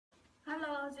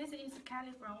this is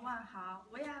Kelly from Wanhao.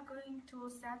 We are going to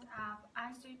set up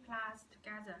i3 Plus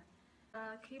together.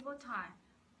 Cable tie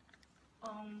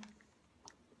on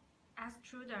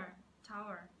extruder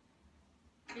tower.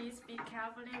 Please be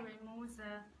carefully remove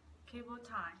the cable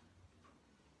tie.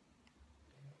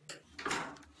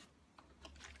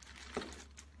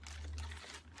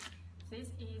 This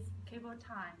is cable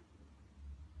tie.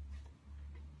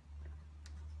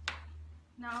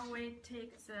 Now we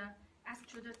take the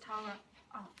extruder tower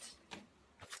out.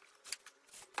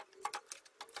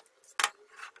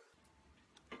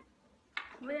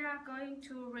 We are going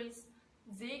to raise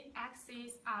the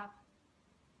axis up.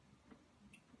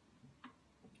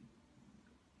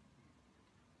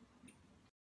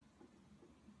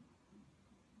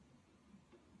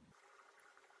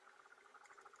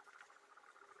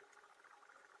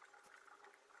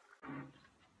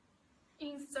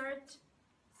 Insert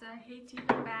the heated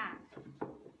bed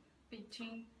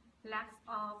between legs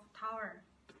of tower.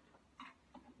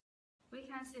 We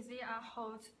can see there are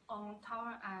holes on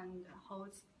tower and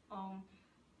holes on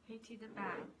heated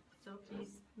bed, so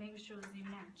please make sure they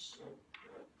match.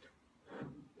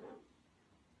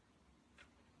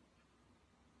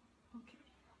 Okay.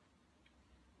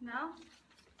 Now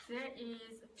there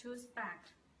is 2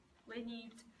 specs. We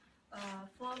need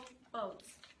 4 bolts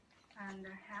and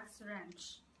a hex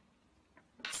wrench.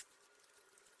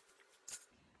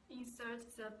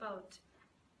 Insert the bolt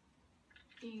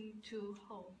into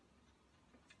hole.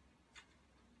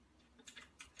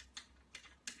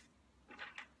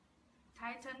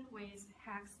 Tighten with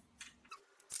hex.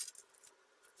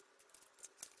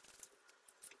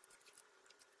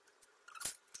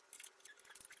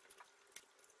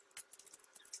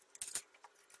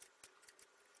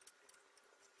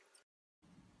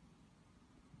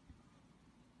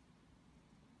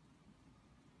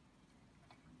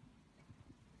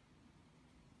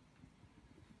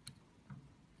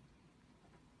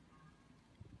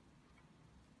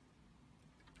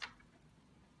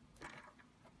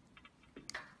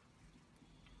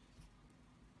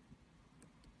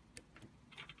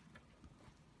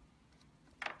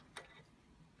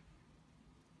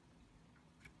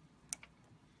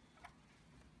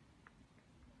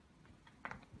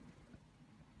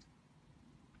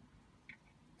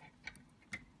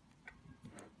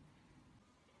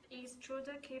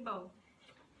 Extruder cable.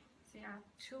 There are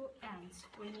 2 ends.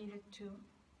 We need to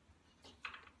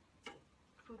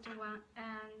put one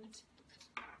end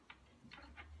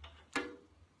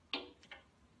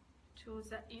to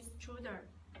the extruder.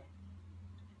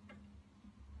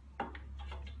 The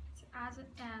other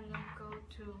end go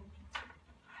to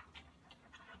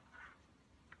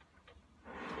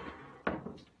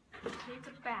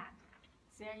heat bed.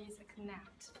 There is a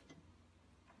connect.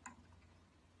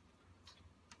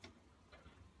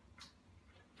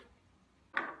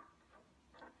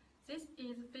 This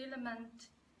is filament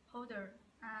holder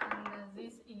and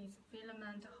this is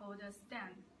filament holder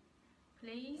stand.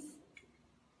 Please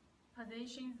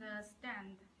position the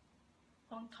stand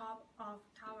on top of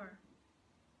tower.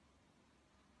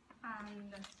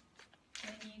 And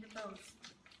we need both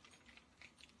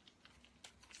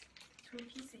 2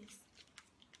 pieces.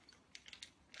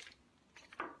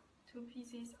 2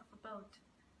 pieces of bolt.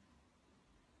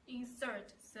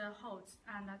 Insert the holes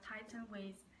and tighten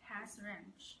with hex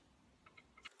wrench.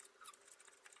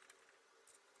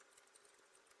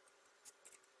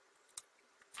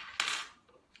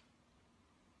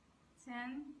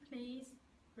 Then please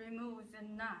remove the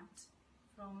nut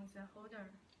from the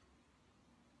holder.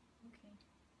 Okay,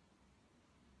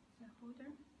 the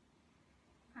holder,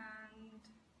 and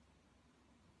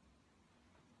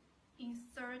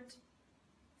insert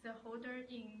the holder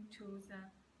into the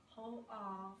hole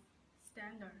of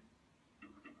stander.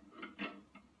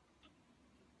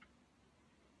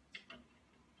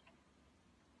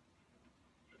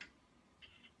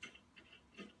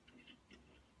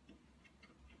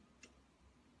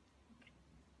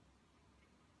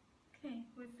 Okay,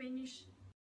 we finish.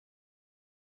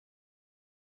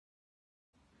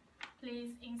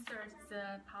 Please insert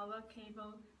the power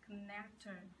cable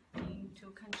connector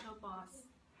into control box.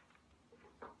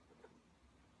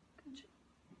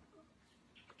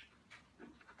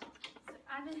 The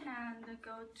other hand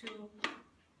go to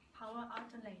power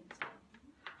outlet.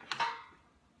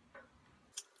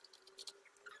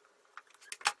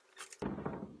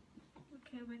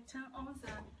 Okay, we turn on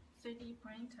the 3D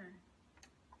printer.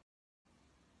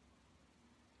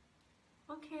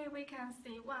 Okay, we can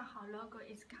see Wanhao logo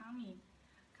is coming.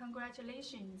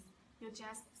 Congratulations, you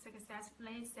just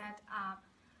successfully set up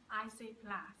i3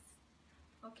 Plus.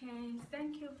 Okay,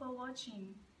 thank you for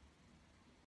watching.